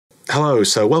Hello,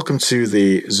 so welcome to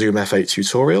the Zoom F8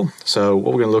 tutorial. So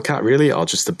what we're going to look at really are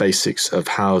just the basics of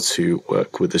how to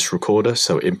work with this recorder,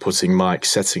 so inputting mic,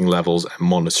 setting levels and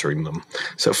monitoring them.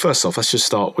 So first off, let's just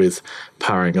start with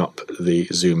powering up the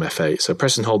Zoom F8. So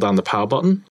press and hold down the power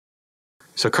button.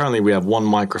 So currently we have one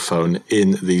microphone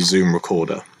in the Zoom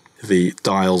recorder. The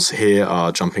dials here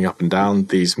are jumping up and down.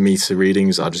 These meter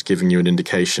readings are just giving you an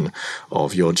indication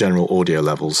of your general audio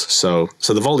levels. So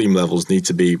the volume levels need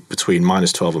to be between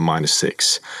 -12 and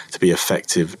 -6 to be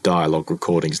effective dialogue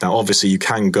recordings. Now, obviously, you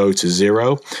can go to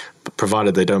 0, but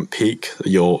provided they don't peak,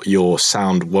 your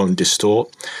sound won't distort,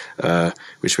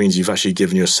 which means you've actually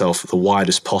given yourself the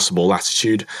widest possible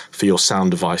latitude for your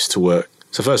sound device to work.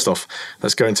 So first off,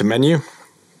 let's go into menu.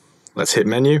 Let's hit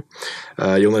menu.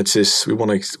 You'll notice we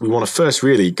want to first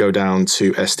really go down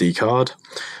to SD card.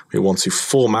 We want to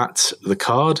format the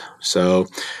card. So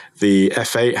the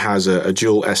F8 has a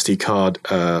dual SD card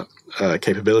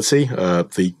capability.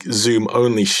 The Zoom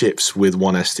only ships with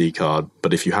one SD card,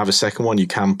 but if you have a second one, you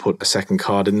can put a second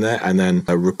card in there and then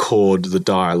record the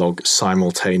dialogue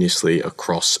simultaneously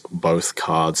across both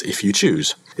cards if you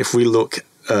choose. If we look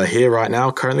here right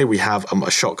now, currently we have a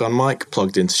shotgun mic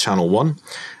plugged into channel 1,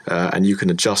 and you can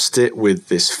adjust it with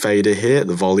this fader here,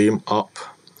 the volume up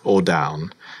or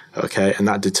down. Okay, and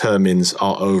that determines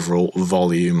our overall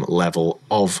volume level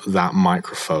of that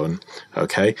microphone.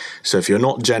 Okay, so if you're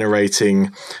not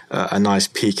generating a nice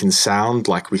peak in sound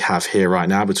like we have here right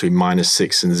now between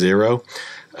 -6 and 0,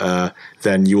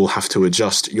 then you will have to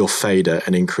adjust your fader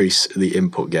and increase the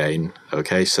input gain.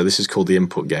 Okay, so this is called the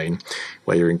input gain,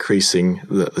 where you're increasing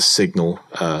the signal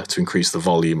to increase the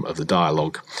volume of the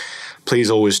dialogue.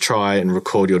 Please always try and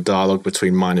record your dialogue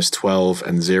between -12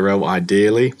 and 0,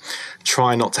 ideally.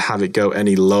 Try not to have it go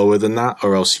any lower than that,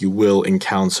 or else you will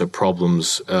encounter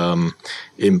problems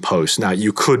in post. Now,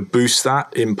 you could boost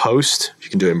that in post. You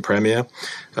can do it in Premiere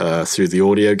through the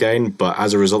audio gain, but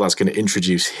as a result, that's going to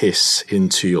introduce hiss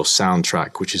into your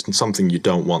soundtrack, which is something you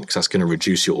don't want because that's going to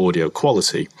reduce your audio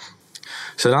quality.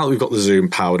 So now that we've got the Zoom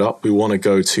powered up, we want to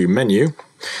go to menu,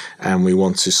 and we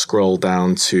want to scroll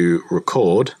down to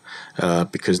record,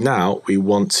 because now we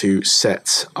want to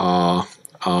set our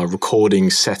recording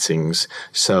settings.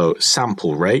 So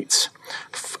sample rate,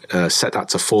 set that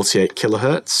to 48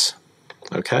 kilohertz,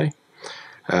 okay,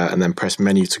 and then press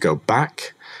menu to go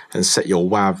back and set your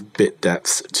WAV bit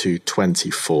depth to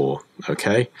 24,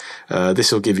 okay.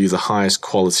 This will give you the highest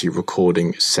quality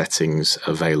recording settings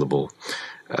available.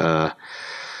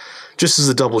 Just as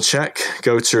a double check,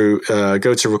 go to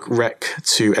rec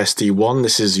to SD1.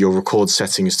 This is your record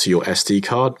settings to your SD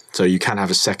card. So you can have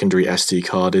a secondary SD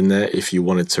card in there if you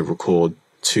wanted to record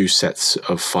 2 sets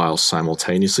of files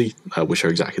simultaneously, which are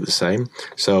exactly the same.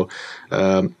 So,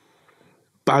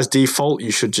 but as default,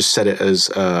 you should just set it as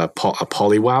a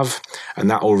polywav,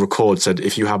 and that will record. So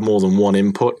if you have more than one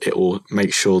input, it will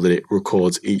make sure that it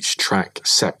records each track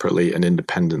separately and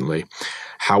independently.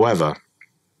 However,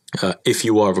 if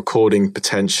you are recording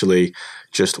potentially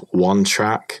just one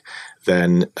track,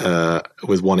 then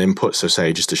with one input, so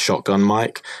say just a shotgun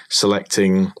mic,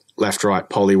 selecting left-right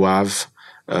polywav,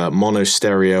 mono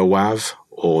stereo WAV,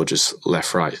 or just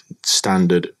left-right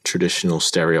standard traditional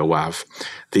stereo WAV,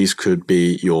 these could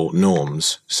be your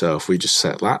norms. So if we just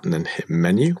set that and then hit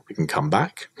menu, we can come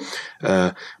back.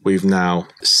 We've now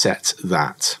set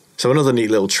that. So another neat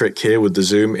little trick here with the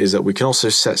Zoom is that we can also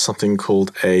set something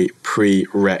called a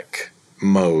pre-rec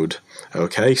mode.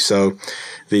 Okay, so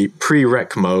the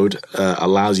pre-rec mode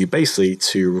allows you basically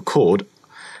to record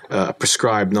a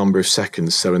prescribed number of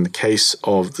seconds. So in the case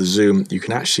of the Zoom, you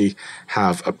can actually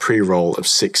have a pre-roll of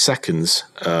 6 seconds.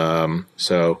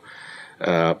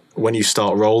 When you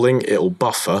start rolling, it will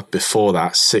buffer before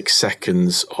that 6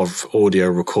 seconds of audio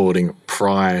recording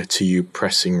prior to you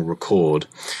pressing record.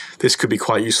 This could be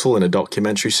quite useful in a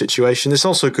documentary situation. This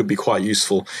also could be quite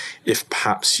useful if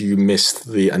perhaps you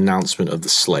missed the announcement of the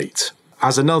slate.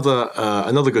 As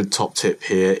another good top tip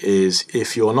here is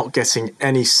if you're not getting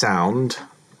any sound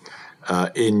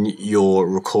in your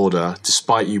recorder,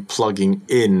 despite you plugging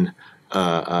in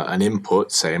an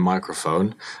input, say a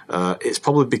microphone, it's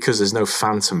probably because there's no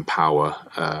phantom power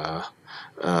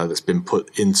that's been put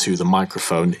into the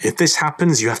microphone. If this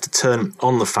happens, you have to turn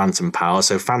on the phantom power.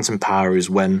 So phantom power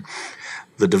is when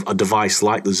a device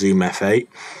like the Zoom F8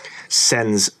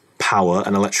 sends power,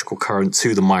 an electrical current,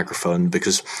 to the microphone,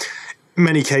 because in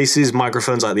many cases,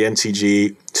 microphones like the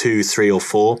NTG 2, 3, or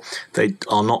 4, they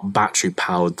are not battery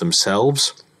powered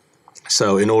themselves.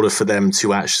 So in order for them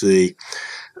to actually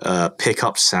pick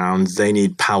up sound, they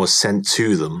need power sent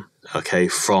to them, okay,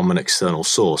 from an external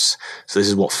source. So this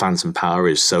is what phantom power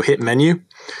is. So hit menu,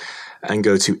 and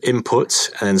go to Input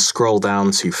and scroll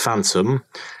down to Phantom.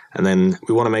 And then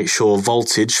we want to make sure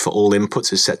voltage for all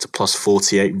inputs is set to plus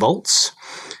 48 volts.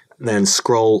 And then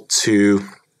scroll to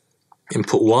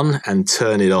Input 1 and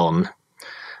turn it on.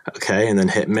 Okay, and then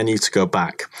hit menu to go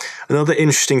back. Another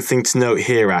interesting thing to note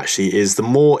here actually is the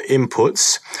more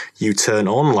inputs you turn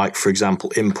on, like for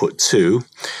example input 2,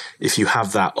 if you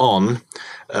have that on,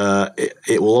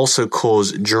 it will also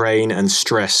cause drain and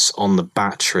stress on the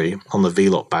battery, on the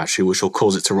V-Lock battery, which will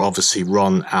cause it to obviously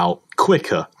run out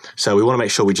quicker. So we want to make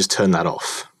sure we just turn that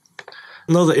off.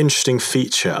 Another interesting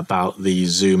feature about the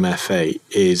Zoom F8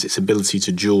 is its ability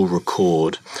to dual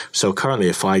record. So currently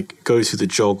if I go to the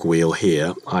jog wheel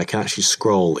here, I can actually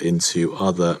scroll into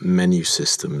other menu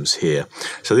systems here.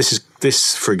 So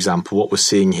this, for example, what we're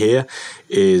seeing here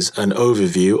is an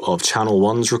overview of channel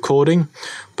 1's recording,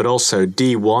 but also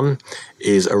D1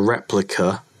 is a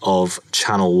replica of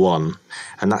channel 1,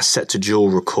 and that's set to dual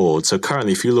record. So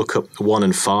currently if you look up 1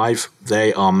 and 5,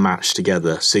 they are matched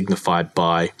together, signified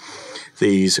by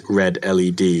these red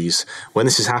LEDs. When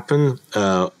this has happened,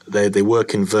 they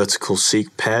work in vertical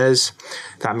seek pairs.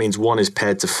 That means 1 is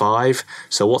paired to 5.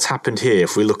 So what's happened here,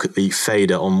 if we look at the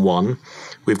fader on 1,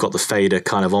 we've got the fader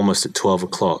kind of almost at 12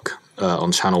 o'clock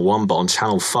on channel 1, but on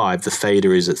channel 5 the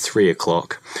fader is at 3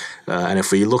 o'clock. And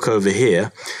if we look over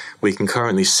here, we can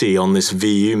currently see on this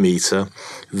VU meter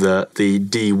that the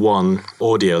D1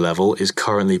 audio level is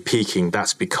currently peaking.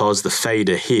 That's because the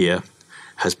fader here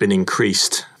has been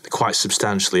increased quite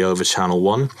substantially over channel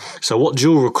 1. So what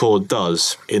dual record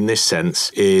does in this sense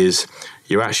is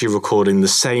you're actually recording the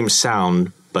same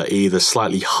sound but either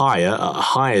slightly higher at a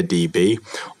higher dB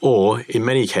or in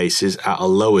many cases at a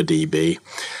lower dB.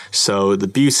 So the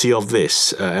beauty of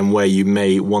this and where you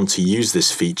may want to use this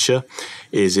feature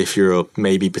is if you're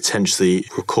maybe potentially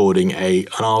recording an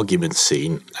argument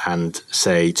scene and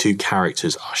say 2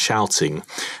 characters are shouting.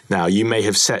 Now you may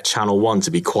have set channel 1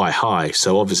 to be quite high,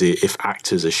 so obviously if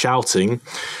actors are shouting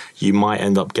you might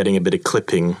end up getting a bit of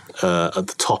clipping at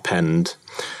the top end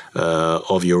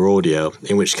of your audio,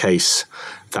 in which case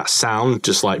that sound,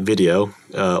 just like video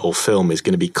or film, is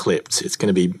going to be clipped. It's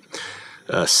going to be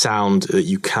sound that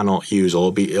you cannot use,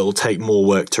 or it'll take more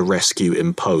work to rescue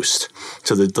in post.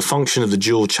 So the function of the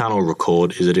dual channel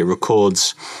record is that it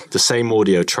records the same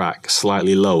audio track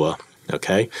slightly lower.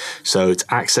 Okay, so to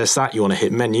access that you want to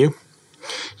hit menu,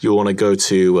 you want to go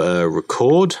to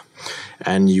record,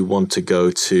 and you want to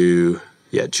go to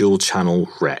dual channel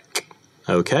rec.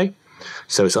 Okay,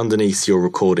 so it's underneath your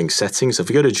recording settings. So if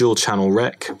we go to dual channel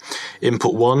rec,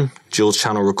 input 1 dual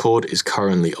channel record is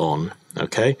currently on.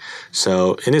 Okay,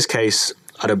 so in this case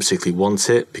I don't particularly want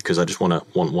it because I just want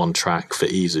one track for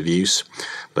ease of use,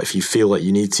 but if you feel that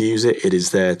you need to use it, it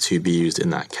is there to be used in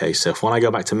that case. So if when I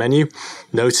go back to menu,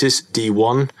 notice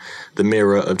D1, the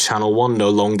mirror of channel 1, no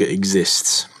longer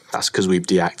exists. That's because we've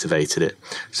deactivated it.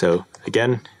 So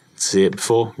again, see it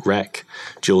before, rec,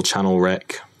 dual channel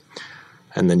rec,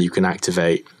 and then you can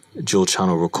activate dual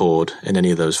channel record in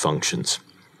any of those functions.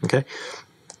 Okay,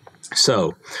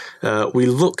 so we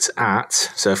looked at,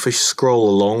 so if we scroll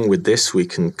along with this, we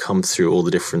can come through all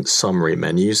the different summary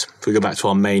menus. If we go back to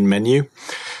our main menu,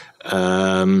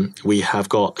 we have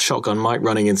got shotgun mic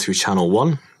running in through channel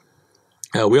 1.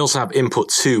 We also have input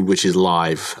 2, which is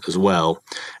live as well,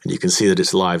 and you can see that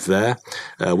it's live there.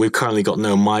 We've currently got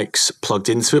no mics plugged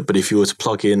into it, but if you were to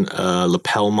plug in a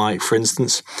lapel mic, for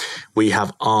instance, we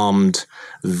have armed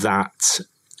that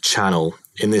channel.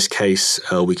 In this case,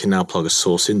 we can now plug a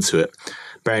source into it.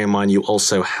 Bearing in mind, you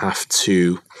also have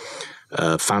to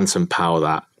phantom power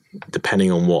that,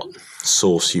 depending on what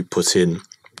source you put in.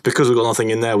 Because we've got nothing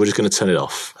in there, we're just going to turn it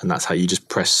off, and that's how you just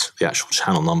press the actual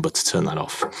channel number to turn that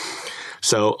off.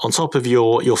 So on top of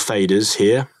your faders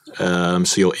here,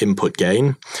 so your input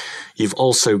gain, you've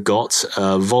also got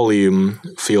volume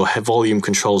for your volume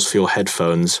controls for your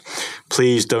headphones.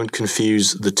 Please don't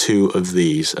confuse the two of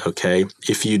these, okay?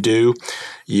 If you do,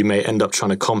 you may end up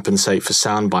trying to compensate for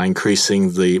sound by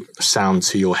increasing the sound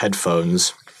to your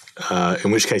headphones, in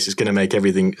which case it's going to make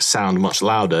everything sound much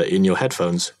louder in your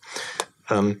headphones.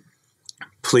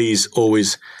 Please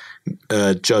always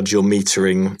judge your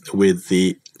metering with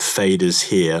the faders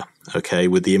here, okay,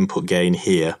 with the input gain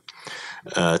here,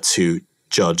 to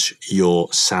judge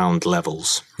your sound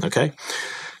levels. Okay,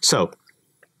 so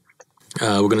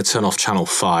we're going to turn off channel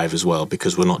 5 as well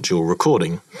because we're not dual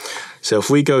recording. So if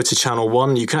we go to channel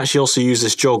 1, you can actually also use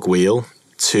this jog wheel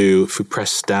to, if we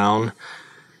press down,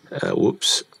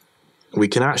 we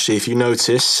can actually, if you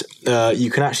notice,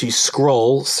 you can actually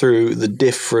scroll through the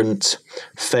different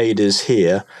faders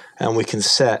here, and we can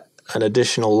set an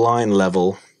additional line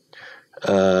level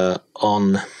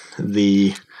on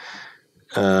the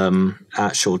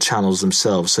actual channels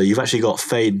themselves. So you've actually got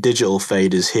digital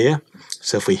faders here.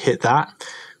 So if we hit that,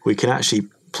 we can actually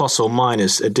plus or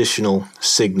minus additional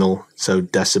signal, so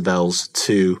decibels,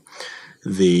 to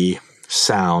the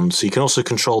sound. So you can also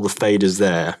control the faders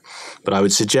there. But I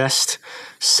would suggest,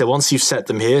 so once you've set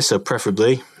them here, so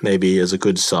preferably, maybe as a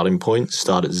good starting point,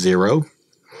 start at 0.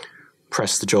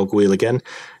 Press the jog wheel again.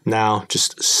 Now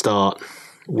just start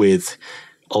with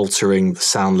altering the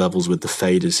sound levels with the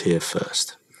faders here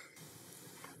first.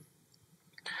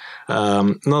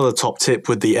 Another top tip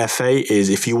with the FA is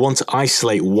if you want to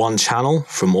isolate one channel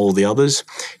from all the others,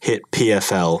 hit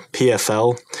PFL.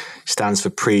 PFL stands for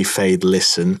pre-fade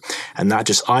listen, and that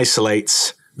just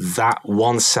isolates that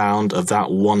one sound of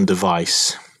that one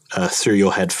device through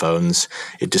your headphones.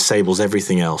 It disables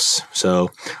everything else. So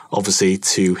obviously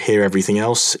to hear everything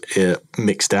else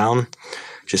mixed down,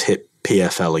 just hit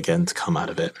PFL again to come out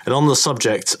of it. And on the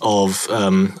subject of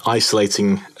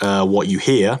isolating what you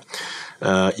hear,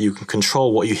 you can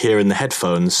control what you hear in the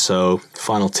headphones. So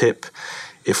final tip,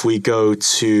 if we go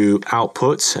to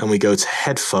output and we go to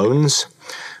headphones,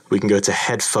 we can go to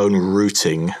headphone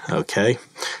routing. Okay,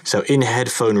 so in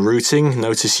headphone routing,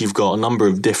 notice you've got a number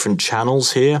of different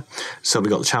channels here. So we've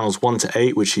got the channels 1 to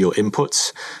 8, which are your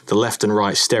inputs, the left and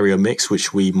right stereo mix,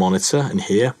 which we monitor and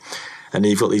hear. And then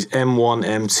you've got these M1,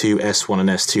 M2, S1, and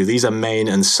S2. These are main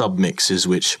and sub mixes,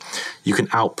 which you can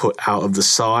output out of the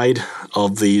side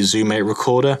of the Zoom 8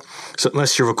 recorder. So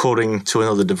unless you're recording to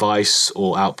another device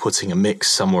or outputting a mix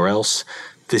somewhere else,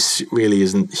 this really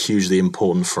isn't hugely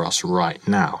important for us right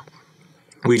now.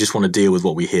 We just want to deal with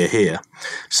what we hear here.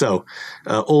 So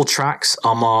all tracks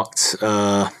are marked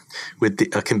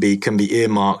can be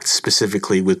earmarked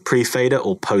specifically with pre-fader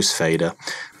or post-fader.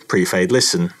 Pre-fade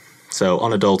listen. So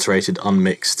unadulterated,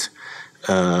 unmixed,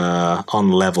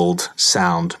 unleveled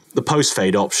sound. The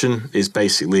post-fade option is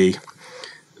basically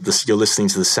you're listening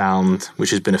to the sound which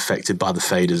has been affected by the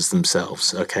faders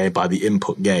themselves, okay, by the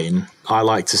input gain. I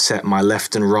like to set my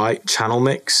left and right channel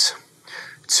mix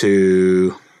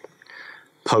to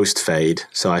post-fade.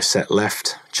 So I set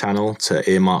left channel to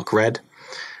earmark red,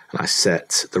 and I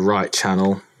set the right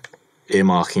channel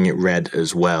earmarking it red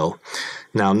as well.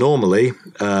 Now, normally,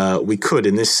 we could,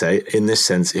 in this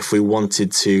sense, if we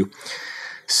wanted to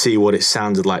see what it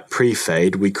sounded like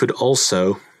pre-fade, we could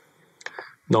also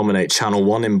nominate channel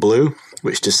 1 in blue,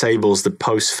 which disables the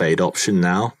post-fade option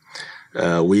now.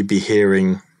 We'd be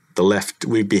hearing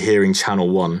channel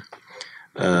 1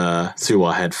 through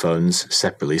our headphones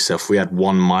separately. So if we had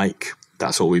one mic,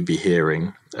 that's what we'd be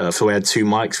hearing. If we had two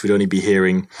mics, we'd only be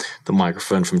hearing the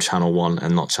microphone from channel 1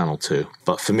 and not channel 2.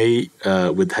 But for me,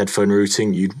 with headphone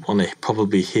routing, you'd want to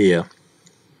probably hear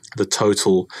the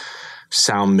total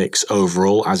sound mix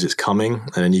overall as it's coming,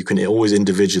 and then you can always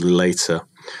individually later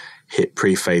hit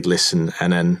pre-fade listen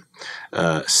and then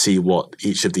see what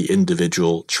each of the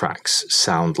individual tracks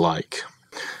sound like.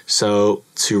 So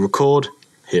to record,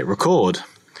 hit record,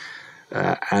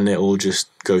 and it will just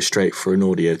go straight for an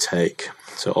audio take.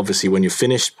 So obviously when you're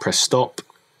finished, press stop,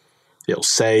 it'll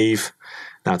save.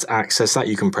 Now to access that,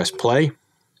 you can press play,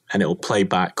 and it will play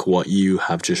back what you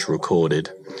have just recorded.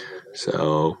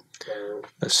 So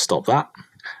let's stop that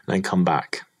and then come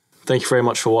back. Thank you very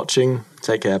much for watching.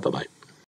 Take care. Bye-bye.